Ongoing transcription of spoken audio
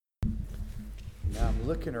Now I'm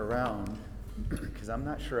looking around because I'm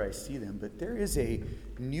not sure I see them, but there is a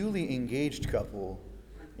newly engaged couple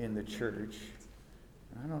in the church.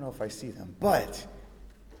 I don't know if I see them, but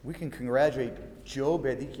we can congratulate Joe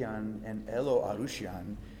Bedikian and Elo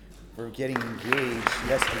Arushian for getting engaged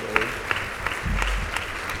yesterday.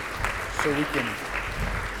 So we can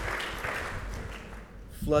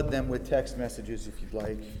flood them with text messages if you'd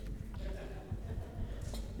like.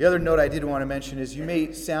 The other note I did want to mention is you may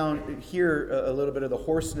hear a little bit of the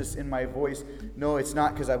hoarseness in my voice. No, it's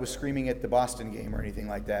not because I was screaming at the Boston game or anything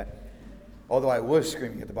like that. Although I was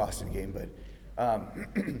screaming at the Boston game, but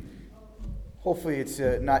hopefully it's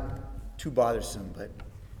not too bothersome. But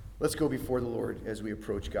let's go before the Lord as we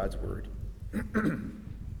approach God's Word.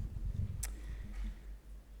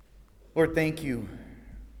 Lord, thank you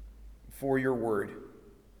for your Word.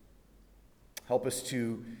 Help us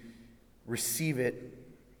to receive it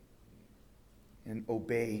and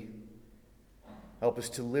obey. Help us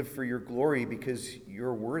to live for your glory because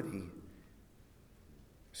you're worthy.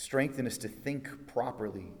 Strengthen us to think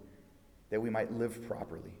properly, that we might live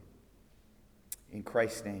properly. In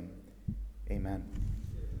Christ's name, amen.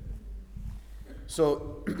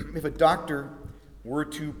 So, if a doctor were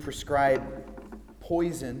to prescribe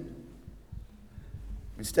poison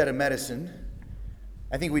instead of medicine,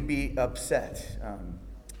 I think we'd be upset.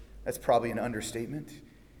 That's probably an understatement.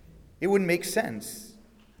 It wouldn't make sense.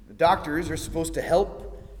 The doctors are supposed to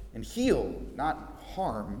help and heal, not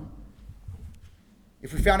harm.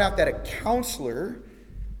 If we found out that a counselor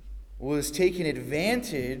was taking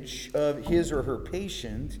advantage of his or her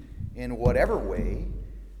patient in whatever way,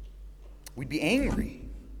 we'd be angry.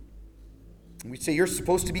 We'd say, you're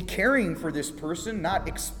supposed to be caring for this person, not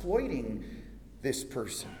exploiting this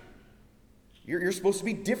person. You're supposed to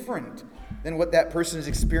be different than what that person has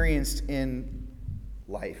experienced in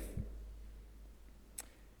life.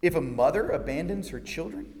 If a mother abandons her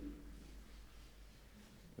children,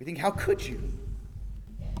 we think, how could you?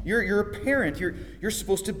 You're a parent. You're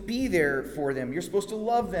supposed to be there for them. You're supposed to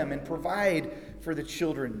love them and provide for the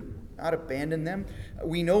children, not abandon them.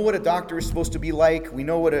 We know what a doctor is supposed to be like. We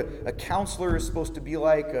know what a counselor is supposed to be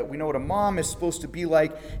like. We know what a mom is supposed to be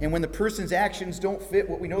like. And when the person's actions don't fit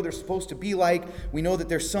what we know they're supposed to be like, we know that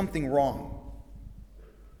there's something wrong.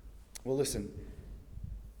 Well, listen.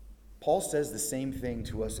 Paul says the same thing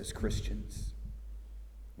to us as Christians.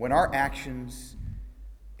 When our actions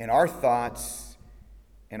and our thoughts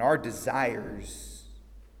and our desires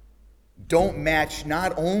don't match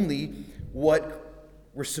not only what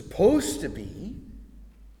we're supposed to be,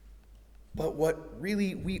 but what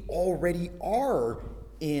really we already are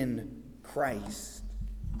in Christ.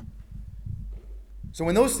 So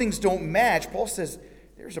when those things don't match, Paul says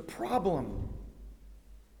there's a problem.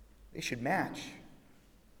 They should match.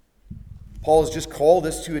 Paul has just called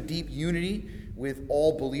us to a deep unity with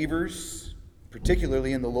all believers,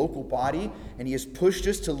 particularly in the local body, and he has pushed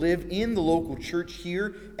us to live in the local church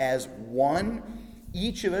here as one,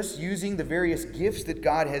 each of us using the various gifts that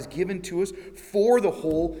God has given to us for the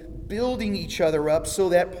whole, building each other up so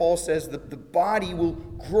that, Paul says, that the body will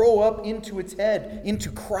grow up into its head, into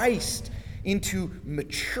Christ, into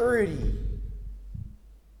maturity.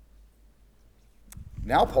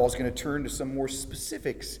 Now Paul's going to turn to some more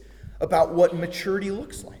specifics about what maturity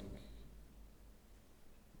looks like.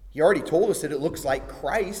 He already told us that it looks like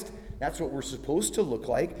Christ. That's what we're supposed to look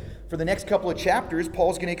like. For the next couple of chapters,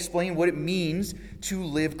 Paul's going to explain what it means to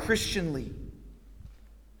live Christianly.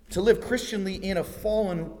 To live Christianly in a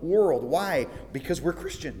fallen world. Why? Because we're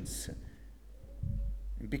Christians.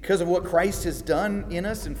 And because of what Christ has done in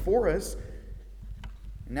us and for us,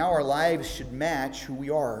 now our lives should match who we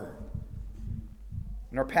are.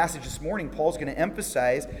 In our passage this morning, Paul's going to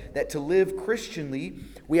emphasize that to live Christianly,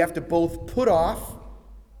 we have to both put off,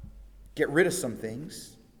 get rid of some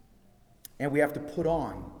things, and we have to put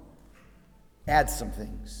on, add some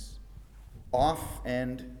things. Off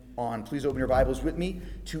and on. Please open your Bibles with me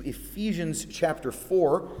to Ephesians chapter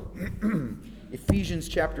 4. Ephesians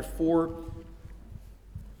chapter 4.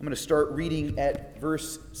 I'm going to start reading at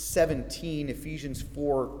verse 17, Ephesians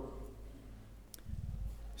 4.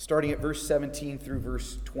 Starting at verse 17 through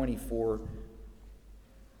verse 24.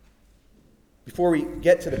 Before we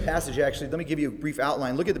get to the passage, actually, let me give you a brief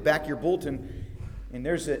outline. Look at the back of your bulletin, and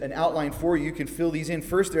there's an outline for you. You can fill these in.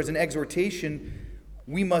 First, there's an exhortation.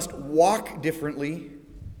 We must walk differently.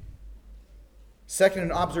 Second,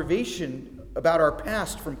 an observation about our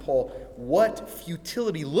past from Paul. What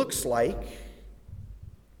futility looks like.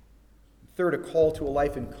 Third, a call to a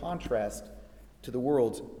life in contrast to the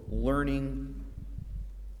world's learning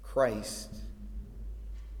Christ.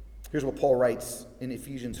 Here's what Paul writes in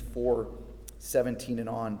Ephesians 4:17 and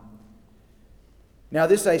on. Now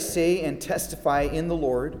this I say and testify in the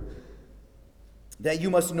Lord, that you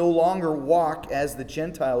must no longer walk as the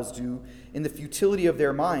Gentiles do in the futility of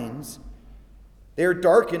their minds. They are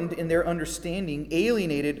darkened in their understanding,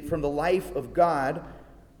 alienated from the life of God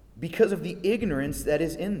because of the ignorance that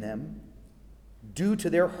is in them, due to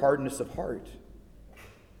their hardness of heart.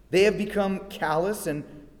 They have become callous and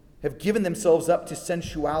have given themselves up to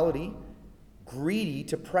sensuality, greedy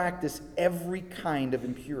to practice every kind of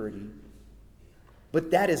impurity.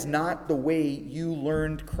 But that is not the way you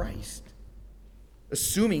learned Christ,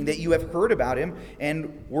 assuming that you have heard about him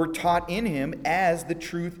and were taught in him as the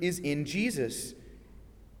truth is in Jesus,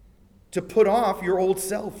 to put off your old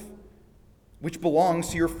self, which belongs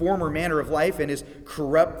to your former manner of life and is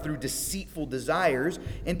corrupt through deceitful desires,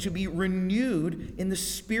 and to be renewed in the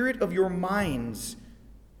spirit of your minds,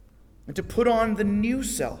 and to put on the new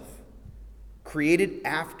self, created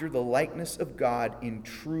after the likeness of God in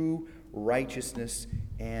true righteousness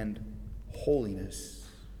and holiness.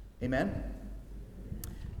 Amen?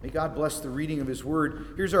 May God bless the reading of his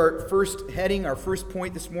word. Here's our first heading, our first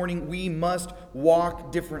point this morning. We must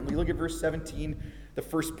walk differently. Look at verse 17, the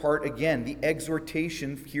first part again, the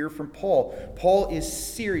exhortation here from Paul. Paul is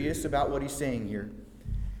serious about what he's saying here.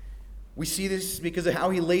 We see this because of how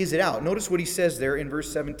he lays it out. Notice what he says there in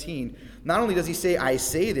verse 17. Not only does he say, I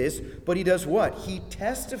say this, but he does what? He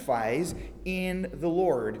testifies in the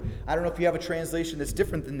Lord. I don't know if you have a translation that's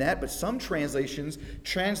different than that, but some translations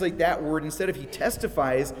translate that word, instead of he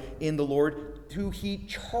testifies in the Lord, to he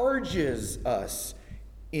charges us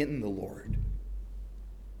in the Lord.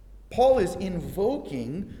 Paul is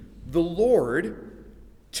invoking the Lord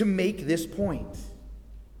to make this point.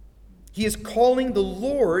 He is calling the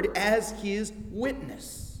Lord as his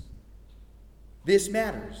witness. This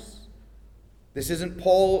matters. This isn't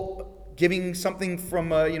Paul giving something from,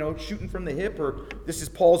 shooting from the hip, or this is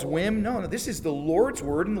Paul's whim. No, this is the Lord's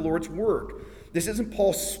word and the Lord's work. This isn't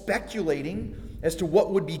Paul speculating as to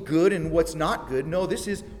what would be good and what's not good. No, this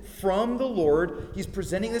is from the Lord. He's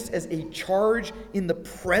presenting this as a charge in the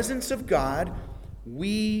presence of God.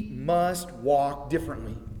 We must walk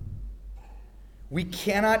differently. We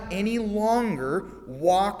cannot any longer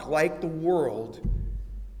walk like the world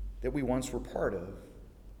that we once were part of.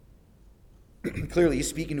 Clearly, he's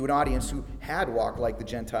speaking to an audience who had walked like the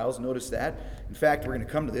Gentiles. Notice that. In fact, we're going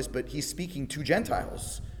to come to this, but he's speaking to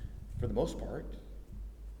Gentiles for the most part.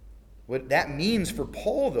 What that means for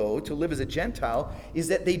Paul, though, to live as a Gentile, is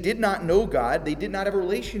that they did not know God. They did not have a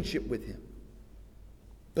relationship with him.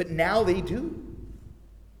 But now they do.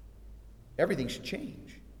 Everything should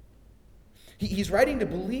change. He's writing to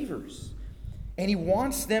believers, and he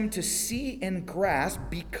wants them to see and grasp,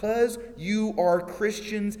 because you are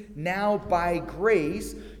Christians now by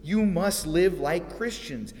grace, you must live like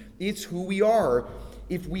Christians. It's who we are.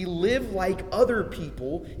 If we live like other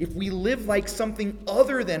people, if we live like something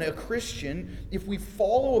other than a Christian, if we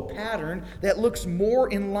follow a pattern that looks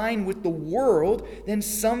more in line with the world, then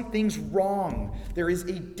something's wrong. There is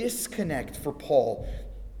a disconnect for Paul.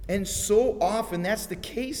 And so often that's the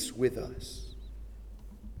case with us.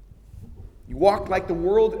 You walk like the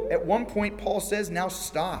world. At one point, Paul says, now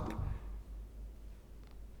stop.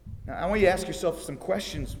 Now, I want you to ask yourself some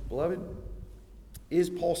questions, beloved. Is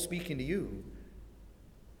Paul speaking to you?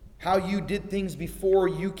 How you did things before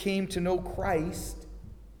you came to know Christ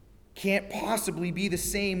can't possibly be the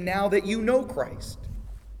same now that you know Christ.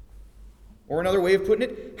 Or another way of putting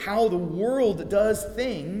it, how the world does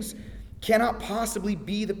things cannot possibly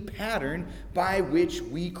be the pattern by which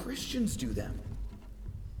we Christians do them.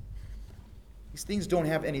 These things don't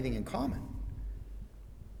have anything in common.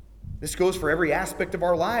 This goes for every aspect of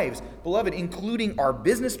our lives, beloved, including our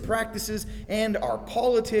business practices and our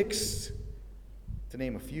politics, to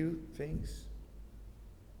name a few things.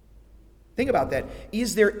 Think about that.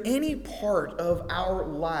 Is there any part of our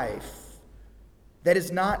life that is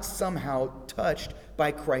not somehow touched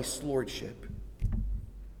by Christ's lordship?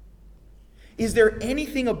 Is there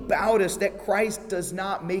anything about us that Christ does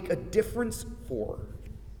not make a difference for?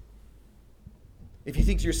 If you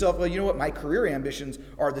think to yourself, well, you know what, my career ambitions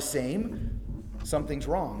are the same, something's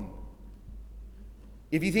wrong.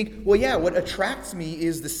 If you think, well, yeah, what attracts me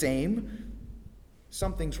is the same,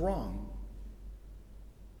 something's wrong.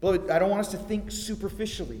 But I don't want us to think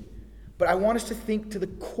superficially, but I want us to think to the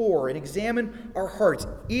core and examine our hearts.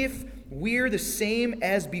 If we're the same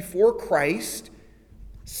as before Christ,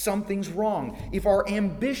 something's wrong. If our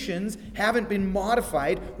ambitions haven't been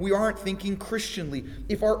modified, we aren't thinking Christianly.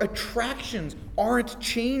 If our attractions aren't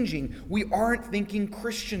changing, we aren't thinking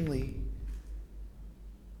Christianly.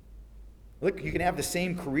 Look, you can have the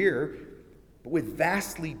same career, but with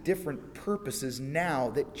vastly different purposes now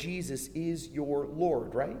that Jesus is your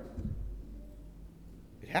Lord, right?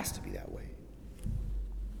 It has to be that way.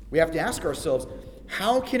 We have to ask ourselves,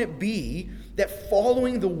 how can it be that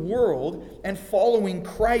following the world and following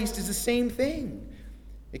Christ is the same thing?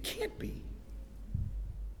 It can't be.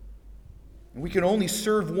 And we can only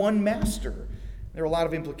serve one master. There are a lot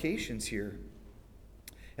of implications here.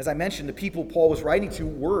 As I mentioned, the people Paul was writing to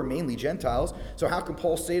were mainly Gentiles. So how can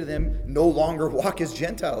Paul say to them, no longer walk as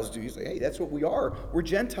Gentiles do? He's like, hey, that's what we are. We're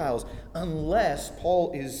Gentiles. Unless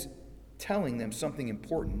Paul is telling them something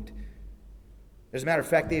important. As a matter of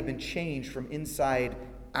fact, they have been changed from inside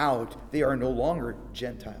out. They are no longer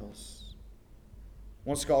Gentiles.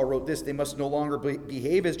 One scholar wrote this: they must no longer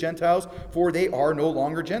behave as Gentiles, for they are no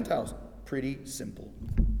longer Gentiles. Pretty simple.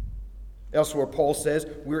 Elsewhere, Paul says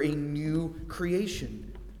we're a new creation.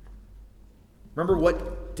 Remember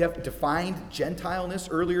what defined Gentileness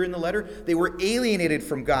earlier in the letter? They were alienated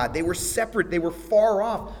from God. They were separate. They were far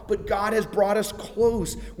off. But God has brought us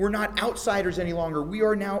close. We're not outsiders any longer. We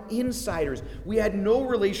are now insiders. We had no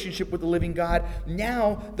relationship with the living God.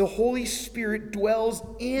 Now the Holy Spirit dwells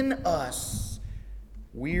in us.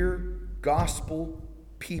 We're gospel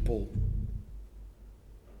people.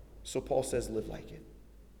 So Paul says, live like it.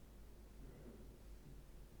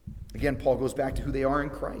 Again, Paul goes back to who they are in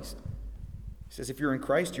Christ. He says, if you're in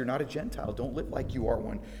Christ, you're not a Gentile. Don't live like you are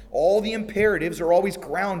one. All the imperatives are always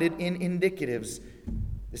grounded in indicatives.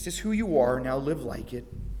 This is who you are. Now live like it.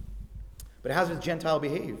 But how does a Gentile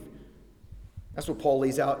behave? That's what Paul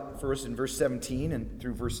lays out for us in verse 17 and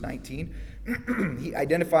through verse 19. He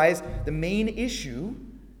identifies the main issue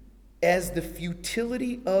as the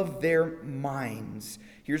futility of their minds.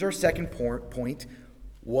 Here's our second point,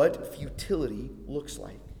 what futility looks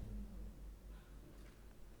like.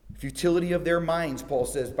 Futility of their minds, Paul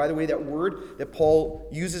says. By the way, that word that Paul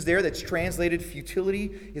uses there that's translated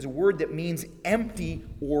futility is a word that means empty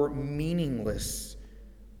or meaningless.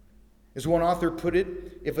 As one author put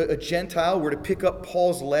it, if a Gentile were to pick up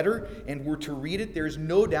Paul's letter and were to read it, there's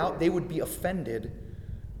no doubt they would be offended.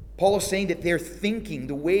 Paul is saying that their thinking,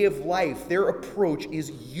 the way of life, their approach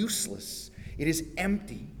is useless. It is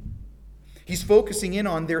empty. He's focusing in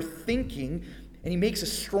on their thinking, and he makes a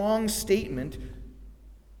strong statement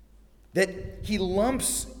that he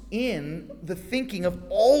lumps in the thinking of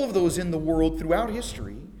all of those in the world throughout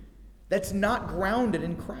history that's not grounded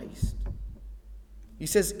in Christ. He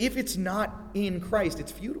says, if it's not in Christ,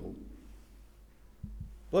 it's futile.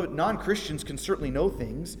 Beloved, non-Christians can certainly know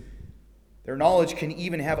things. Their knowledge can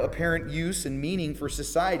even have apparent use and meaning for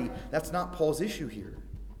society. That's not Paul's issue here.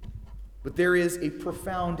 But there is a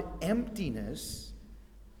profound emptiness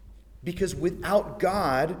because without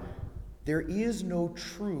God, there is no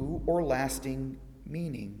true or lasting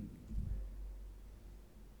meaning.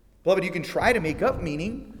 Beloved, you can try to make up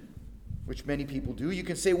meaning, which many people do. You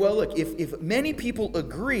can say, well, look, if many people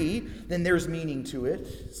agree, then there's meaning to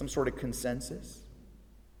it, some sort of consensus.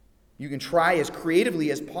 You can try as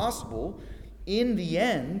creatively as possible. In the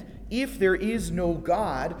end, if there is no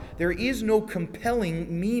God, there is no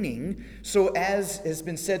compelling meaning. So as has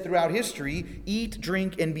been said throughout history, eat,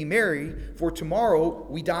 drink, and be merry, for tomorrow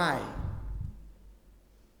we die.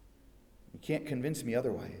 You can't convince me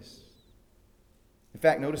otherwise. In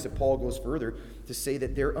fact, notice that Paul goes further to say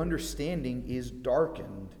that their understanding is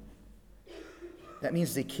darkened. That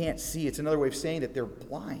means they can't see. It's another way of saying that they're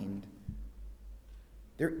blind.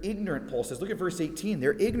 They're ignorant, Paul says. Look at verse 18.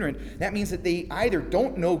 They're ignorant. That means that they either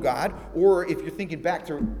don't know God, or if you're thinking back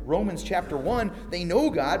to Romans chapter 1, they know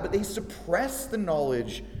God, but they suppress the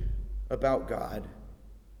knowledge about God,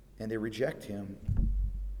 and they reject Him.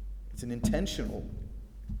 It's an intentional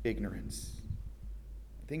ignorance.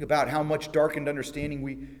 Think about how much darkened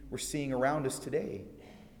understanding we're seeing around us today.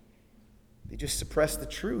 They just suppress the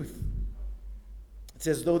truth. It's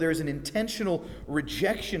as though there's an intentional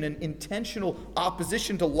rejection, an intentional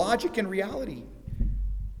opposition to logic and reality.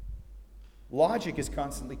 Logic is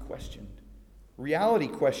constantly questioned. Reality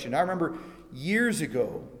questioned. I remember years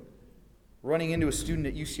ago running into a student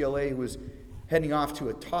at UCLA who was heading off to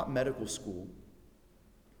a top medical school.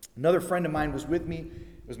 Another friend of mine was with me.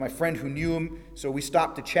 It was my friend who knew him, so we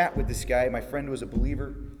stopped to chat with this guy. My friend was a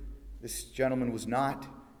believer. This gentleman was not.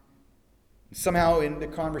 Somehow in the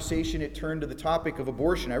conversation, it turned to the topic of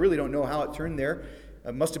abortion. I really don't know how it turned there.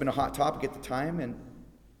 It must have been a hot topic at the time. And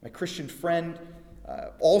my Christian friend,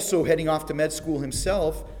 also heading off to med school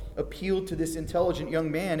himself, appealed to this intelligent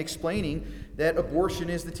young man, explaining that abortion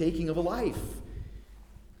is the taking of a life.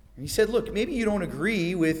 And he said, look, maybe you don't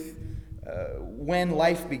agree with when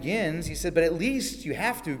life begins. He said, but at least you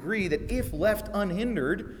have to agree that if left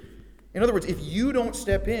unhindered, In other words, if you don't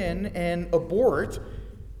step in and abort,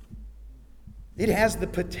 it has the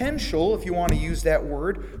potential, if you want to use that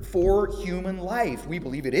word, for human life. We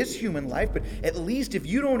believe it is human life, but at least if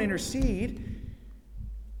you don't intercede,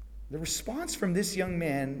 the response from this young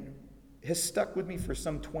man has stuck with me for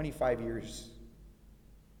some 25 years.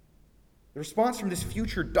 The response from this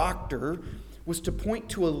future doctor was to point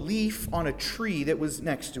to a leaf on a tree that was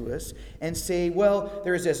next to us and say, well,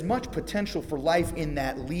 there is as much potential for life in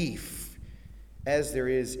that leaf as there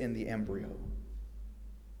is in the embryo.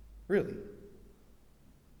 Really?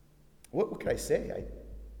 What could I say?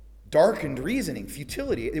 Darkened reasoning,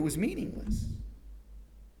 futility. It was meaningless.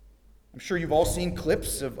 I'm sure you've all seen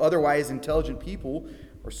clips of otherwise intelligent people,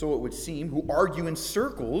 or so it would seem, who argue in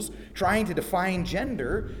circles trying to define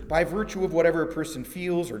gender by virtue of whatever a person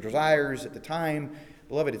feels or desires at the time.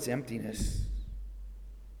 Beloved, it's emptiness.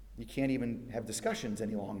 You can't even have discussions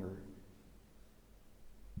any longer.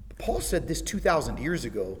 Paul said this 2,000 years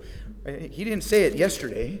ago. He didn't say it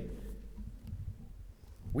yesterday.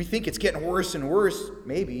 We think it's getting worse and worse,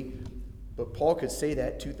 maybe, but Paul could say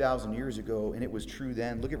that 2,000 years ago, and it was true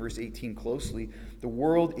then. Look at verse 18 closely. The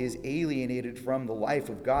world is alienated from the life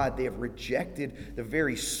of God. They have rejected the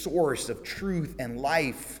very source of truth and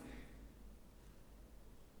life.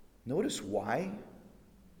 Notice why.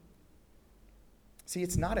 See,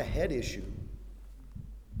 it's not a head issue.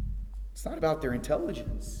 It's not about their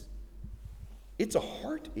intelligence. It's a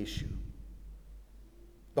heart issue.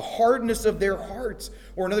 The hardness of their hearts,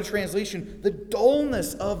 or another translation, the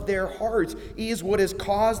dullness of their hearts is what has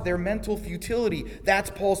caused their mental futility. That's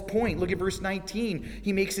Paul's point. Look at verse 19.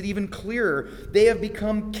 He makes it even clearer. They have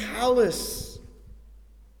become callous,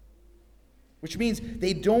 which means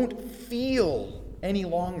they don't feel any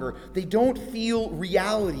longer. They don't feel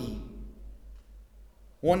reality.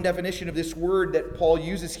 One definition of this word that Paul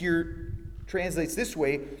uses here translates this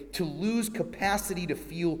way: to lose capacity to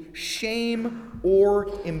feel shame or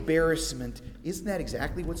embarrassment. Isn't that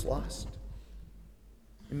exactly what's lost?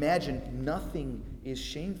 Imagine nothing is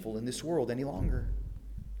shameful in this world any longer,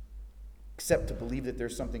 except to believe that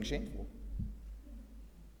there's something shameful.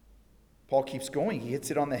 Paul keeps going. He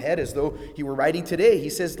hits it on the head as though he were writing today. He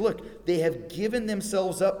says, look, they have given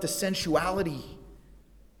themselves up to sensuality,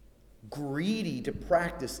 greedy to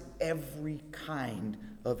practice every kind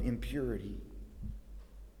of impurity.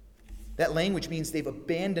 That language means they've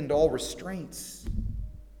abandoned all restraints.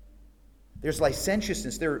 There's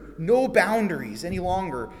licentiousness. There are no boundaries any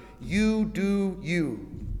longer. You do you.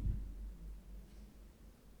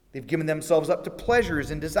 They've given themselves up to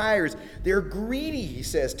pleasures and desires. They're greedy, he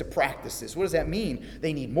says, to practice this. What does that mean?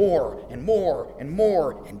 They need more and more and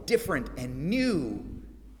more and different and new.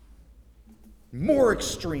 More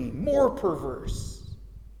extreme, more perverse.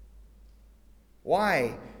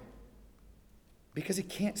 Why? Because it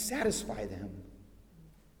can't satisfy them.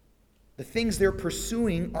 The things they're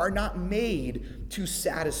pursuing are not made to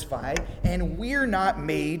satisfy, and we're not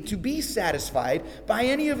made to be satisfied by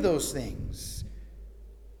any of those things,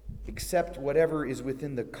 except whatever is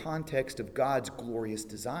within the context of God's glorious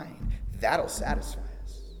design. That'll satisfy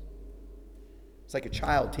us. It's like a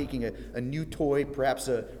child taking a new toy, perhaps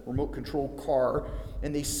a remote control car,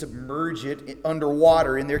 and they submerge it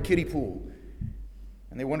underwater in their kiddie pool.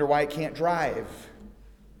 And they wonder why it can't drive.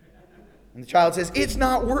 And the child says, it's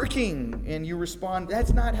not working. And you respond,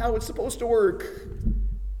 that's not how it's supposed to work.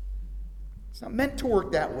 It's not meant to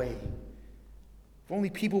work that way. If only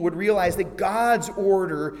people would realize that God's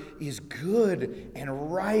order is good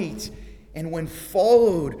and right, and when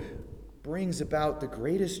followed, brings about the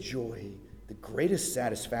greatest joy, the greatest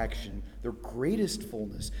satisfaction, the greatest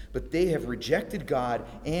fullness. But they have rejected God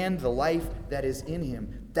and the life that is in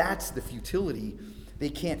him. That's the futility. They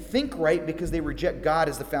can't think right because they reject God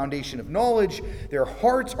as the foundation of knowledge. Their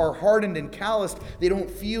hearts are hardened and calloused. They don't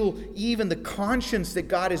feel even the conscience that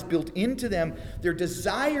God has built into them. Their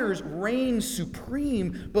desires reign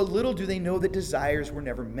supreme, but little do they know that desires were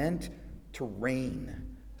never meant to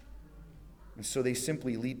reign. And so they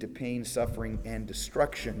simply lead to pain, suffering, and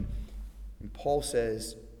destruction. And Paul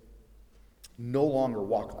says, no longer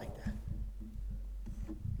walk like that.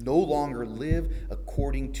 No longer live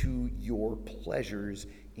according to your pleasures.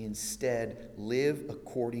 Instead, live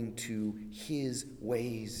according to his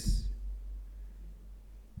ways.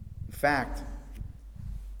 In fact,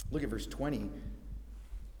 look at verse 20.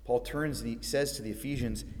 Paul turns and he says to the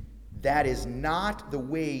Ephesians, that is not the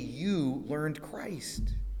way you learned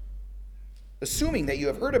Christ. Assuming that you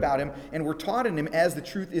have heard about him and were taught in him as the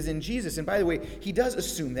truth is in Jesus. And by the way, he does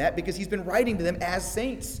assume that because he's been writing to them as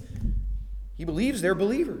saints. He believes they're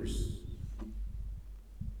believers.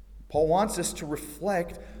 Paul wants us to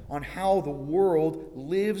reflect on how the world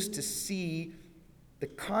lives to see the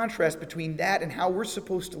contrast between that and how we're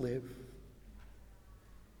supposed to live.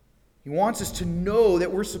 He wants us to know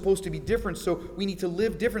that we're supposed to be different, so we need to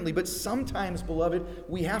live differently. But sometimes, beloved,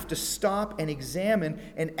 we have to stop and examine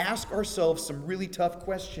and ask ourselves some really tough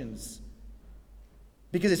questions.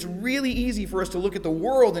 Because it's really easy for us to look at the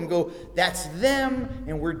world and go, that's them,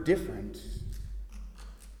 and we're different.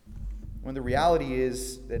 When the reality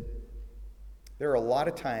is that there are a lot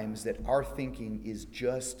of times that our thinking is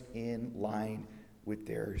just in line with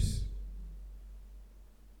theirs.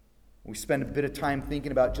 We spend a bit of time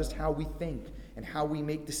thinking about just how we think and how we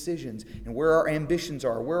make decisions and where our ambitions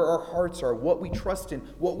are, where our hearts are, what we trust in,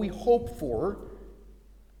 what we hope for.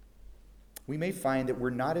 We may find that we're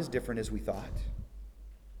not as different as we thought,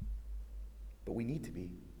 but we need to be.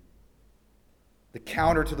 The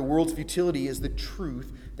counter to the world's futility is the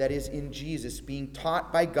truth that is in Jesus, being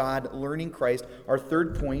taught by God, learning Christ. Our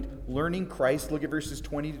third point, learning Christ. Look at verses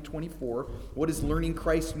 20 to 24. What does learning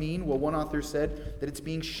Christ mean? Well, one author said that it's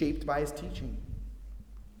being shaped by his teaching.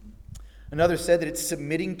 Another said that it's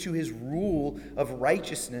submitting to his rule of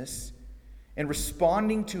righteousness and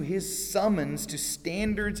responding to his summons to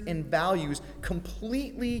standards and values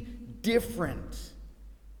completely different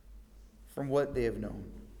from what they have known.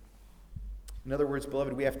 In other words,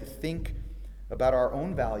 beloved, we have to think about our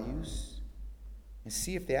own values and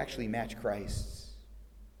see if they actually match Christ's.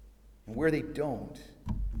 And where they don't,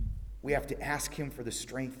 we have to ask him for the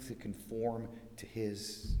strength to conform to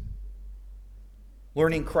his.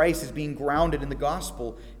 Learning Christ is being grounded in the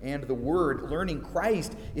gospel and the word. Learning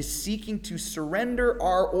Christ is seeking to surrender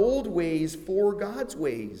our old ways for God's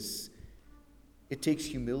ways. It takes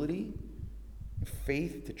humility and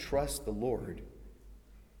faith to trust the Lord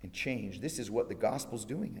and change. This is what the gospel's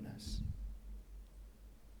doing in us.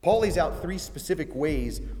 Paul lays out three specific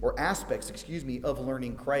ways, or aspects, of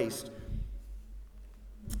learning Christ.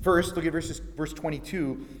 First, look at verse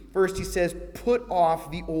 22. First, he says, put off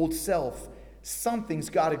the old self. Something's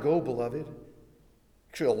got to go, beloved.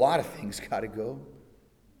 Actually, a lot of things got to go.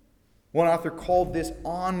 One author called this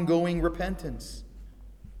ongoing repentance.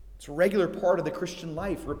 It's a regular part of the Christian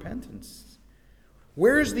life, repentance.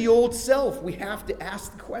 Where's the old self? We have to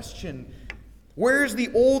ask the question. Where's the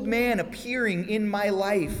old man appearing in my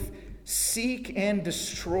life? Seek and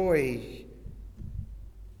destroy.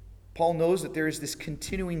 Paul knows that there is this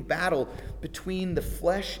continuing battle between the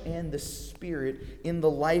flesh and the spirit in the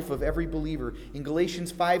life of every believer. In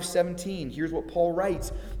Galatians 5:17, here's what Paul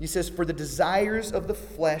writes. He says, for the desires of the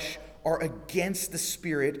flesh are against the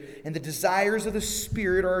spirit, and the desires of the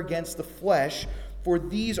spirit are against the flesh, for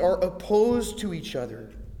these are opposed to each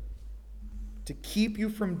other, to keep you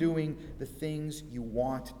from doing the things you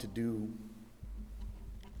want to do.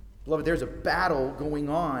 Beloved, there's a battle going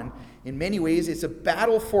on. In many ways, it's a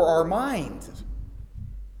battle for our minds.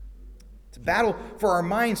 It's a battle for our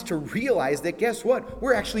minds to realize that, guess what?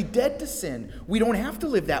 We're actually dead to sin. We don't have to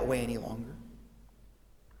live that way any longer.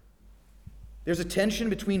 There's a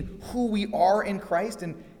tension between who we are in Christ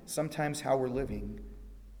and sometimes how we're living.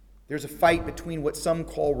 There's a fight between what some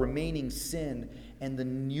call remaining sin and the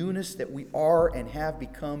newness that we are and have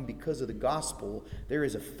become because of the gospel. There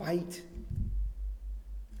is a fight.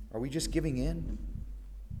 Are we just giving in?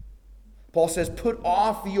 Paul says, put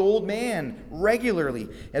off the old man regularly.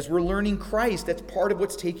 As we're learning Christ, that's part of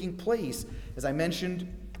what's taking place. As I mentioned,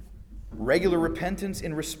 regular repentance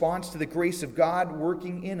in response to the grace of God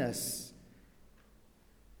working in us.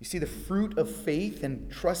 You see, the fruit of faith and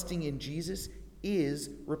trusting in Jesus is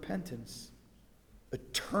repentance, a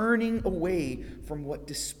turning away from what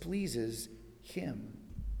displeases him.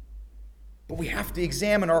 But we have to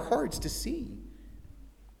examine our hearts to see.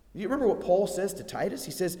 You remember what Paul says to Titus?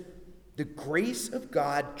 He says, the grace of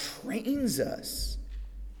God trains us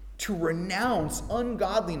to renounce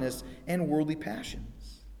ungodliness and worldly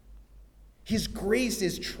passions. His grace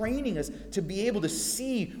is training us to be able to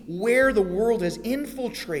see where the world has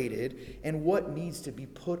infiltrated and what needs to be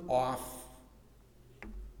put off.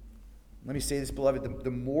 Let me say this, beloved,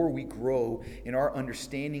 the more we grow in our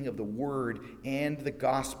understanding of the Word and the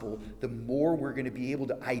gospel, the more we're going to be able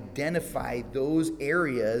to identify those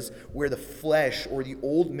areas where the flesh or the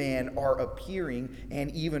old man are appearing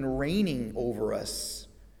and even reigning over us.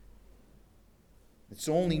 It's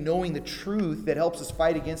only knowing the truth that helps us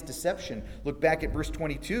fight against deception. Look back at verse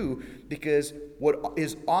 22, because what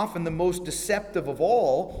is often the most deceptive of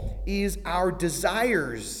all is our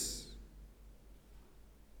desires.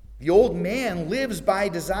 The old man lives by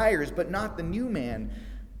desires, but not the new man.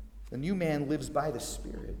 The new man lives by the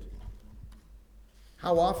Spirit.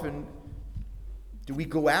 How often do we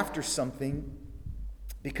go after something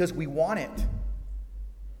because we want it?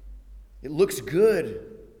 It looks good.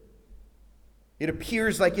 It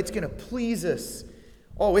appears like it's going to please us.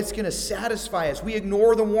 Oh, it's going to satisfy us. We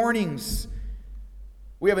ignore the warnings.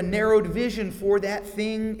 We have a narrowed vision for that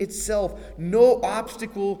thing itself. No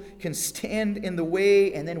obstacle can stand in the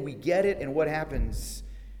way, and then we get it, and what happens?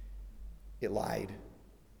 It lied.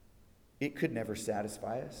 It could never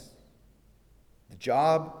satisfy us. The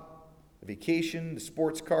job, the vacation, the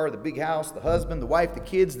sports car, the big house, the husband, the wife, the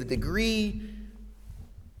kids, the degree,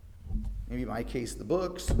 maybe in my case, the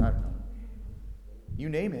books, I don't know. You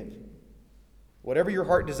name it. Whatever your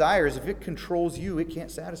heart desires, if it controls you, it can't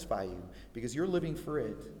satisfy you because you're living for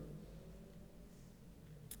it.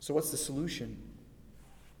 So what's the solution?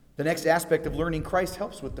 The next aspect of learning Christ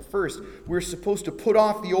helps with the first. We're supposed to put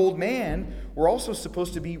off the old man. We're also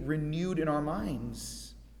supposed to be renewed in our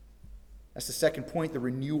minds. That's the second point, the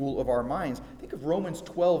renewal of our minds. Think of Romans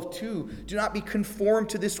 12:2. Do not be conformed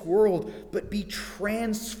to this world, but be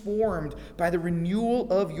transformed by the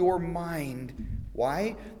renewal of your mind.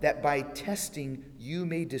 Why? That by testing you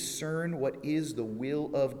may discern what is the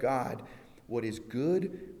will of God, what is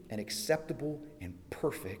good and acceptable and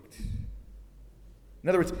perfect. In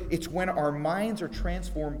other words, it's when our minds are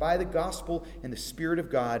transformed by the gospel and the Spirit of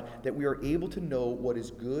God that we are able to know what is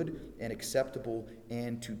good and acceptable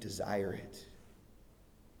and to desire it.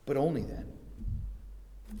 But only then.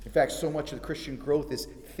 In fact, so much of the Christian growth is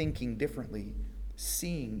thinking differently,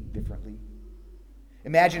 seeing differently.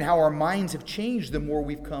 Imagine how our minds have changed the more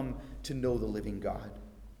we've come to know the living God.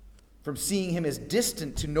 From seeing him as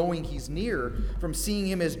distant to knowing he's near. From seeing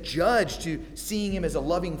him as judge to seeing him as a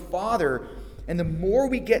loving father. And the more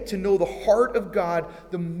we get to know the heart of God,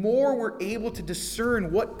 the more we're able to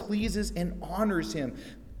discern what pleases and honors him.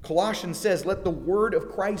 Colossians says, let the word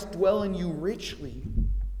of Christ dwell in you richly.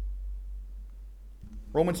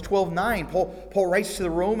 Romans 12:9, Paul writes to the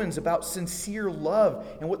Romans about sincere love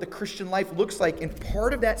and what the Christian life looks like. And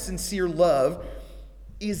part of that sincere love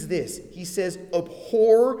is this. He says,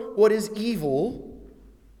 abhor what is evil,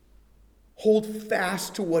 hold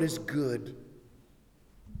fast to what is good.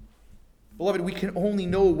 Beloved, we can only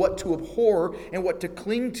know what to abhor and what to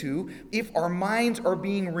cling to if our minds are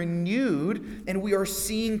being renewed and we are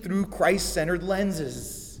seeing through Christ-centered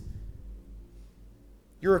lenses.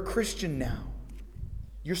 You're a Christian now.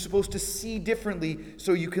 You're supposed to see differently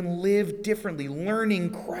so you can live differently.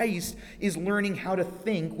 Learning Christ is learning how to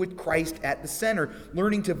think with Christ at the center.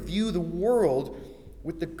 Learning to view the world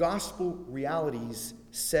with the gospel realities,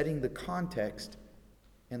 setting the context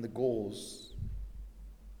and the goals.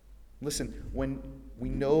 Listen, when we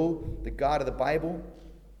know the God of the Bible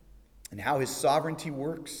and how his sovereignty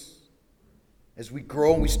works, as we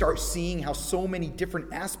grow and we start seeing how so many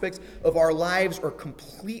different aspects of our lives are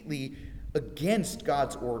completely against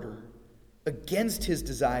God's order, against his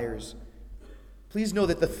desires, please know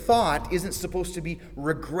that the thought isn't supposed to be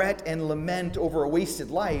regret and lament over a wasted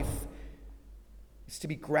life. It's to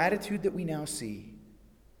be gratitude that we now see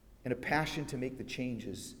and a passion to make the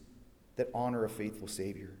changes that honor a faithful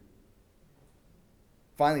Savior.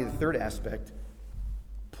 Finally, the third aspect,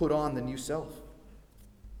 put on the new self.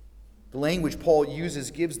 The language Paul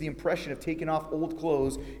uses gives the impression of taking off old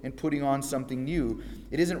clothes and putting on something new.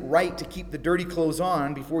 It isn't right to keep the dirty clothes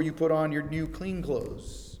on before you put on your new clean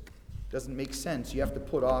clothes. It doesn't make sense. You have to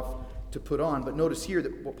put off to put on. But notice here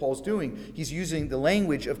that what Paul's doing, he's using the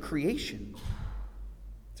language of creation.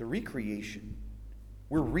 It's a recreation.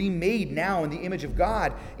 We're remade now in the image of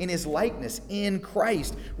God, in his likeness, in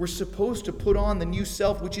Christ. We're supposed to put on the new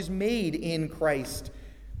self which is made in Christ,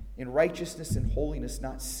 in righteousness and holiness,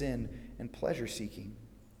 not sin and pleasure seeking.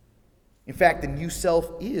 In fact, the new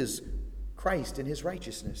self is Christ and his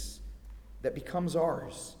righteousness that becomes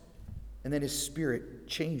ours, and then his Spirit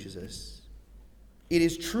changes us. It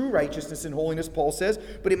is true righteousness and holiness, Paul says,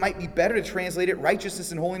 but it might be better to translate it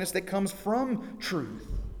righteousness and holiness that comes from truth.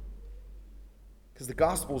 Because the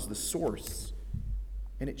gospel is the source,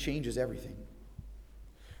 and it changes everything.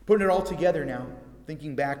 Putting it all together now,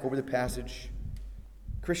 thinking back over the passage,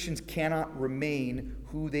 Christians cannot remain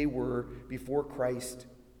who they were before Christ,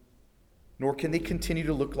 nor can they continue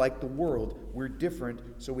to look like the world. We're different,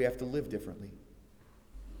 so we have to live differently.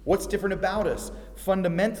 What's different about us?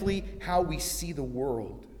 Fundamentally, how we see the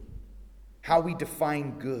world, how we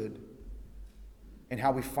define good, and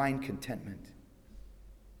how we find contentment.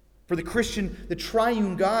 For the Christian, the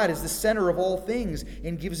triune God is the center of all things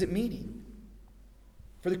and gives it meaning.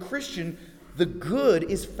 For the Christian, the good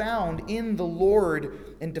is found in the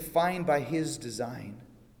Lord and defined by his design.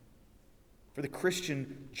 For the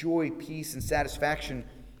Christian, joy, peace, and satisfaction,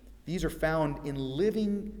 these are found in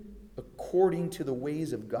living according to the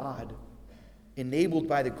ways of God, enabled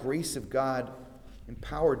by the grace of God,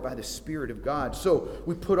 empowered by the Spirit of God. So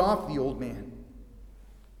we put off the old man.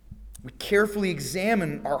 We carefully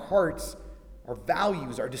examine our hearts, our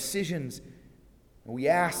values, our decisions, and we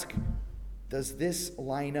ask, does this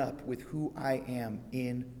line up with who I am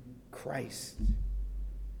in Christ?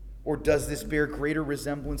 Or does this bear greater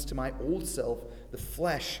resemblance to my old self, the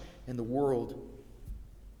flesh, and the world?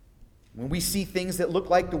 When we see things that look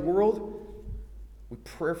like the world, we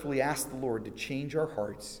prayerfully ask the Lord to change our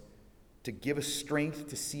hearts, to give us strength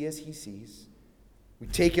to see as He sees. We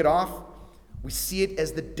take it off. We see it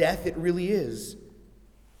as the death it really is.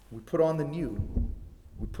 We put on the new.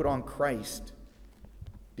 We put on Christ.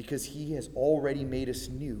 Because He has already made us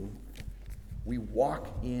new, we walk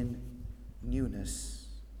in newness.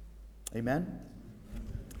 Amen?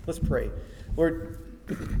 Let's pray. Lord,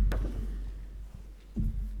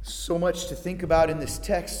 so much to think about in this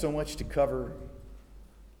text, so much to cover.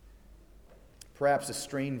 Perhaps a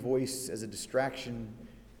strained voice as a distraction.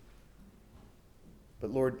 But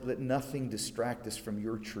Lord, let nothing distract us from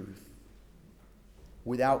your truth,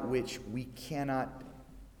 without which we cannot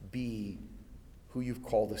be who you've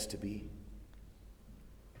called us to be.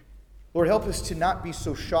 Lord, help us to not be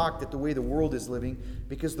so shocked at the way the world is living,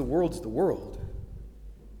 because the world's the world.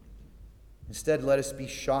 Instead, let us be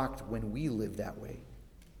shocked when we live that way.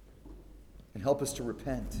 And help us to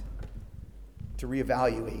repent, to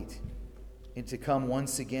reevaluate, and to come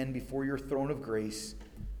once again before your throne of grace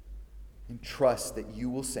and trust that you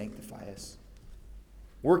will sanctify us.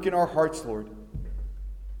 Work in our hearts, Lord.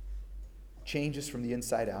 Change us from the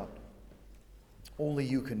inside out. Only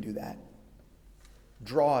you can do that.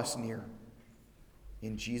 Draw us near.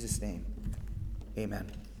 In Jesus' name,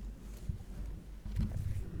 amen.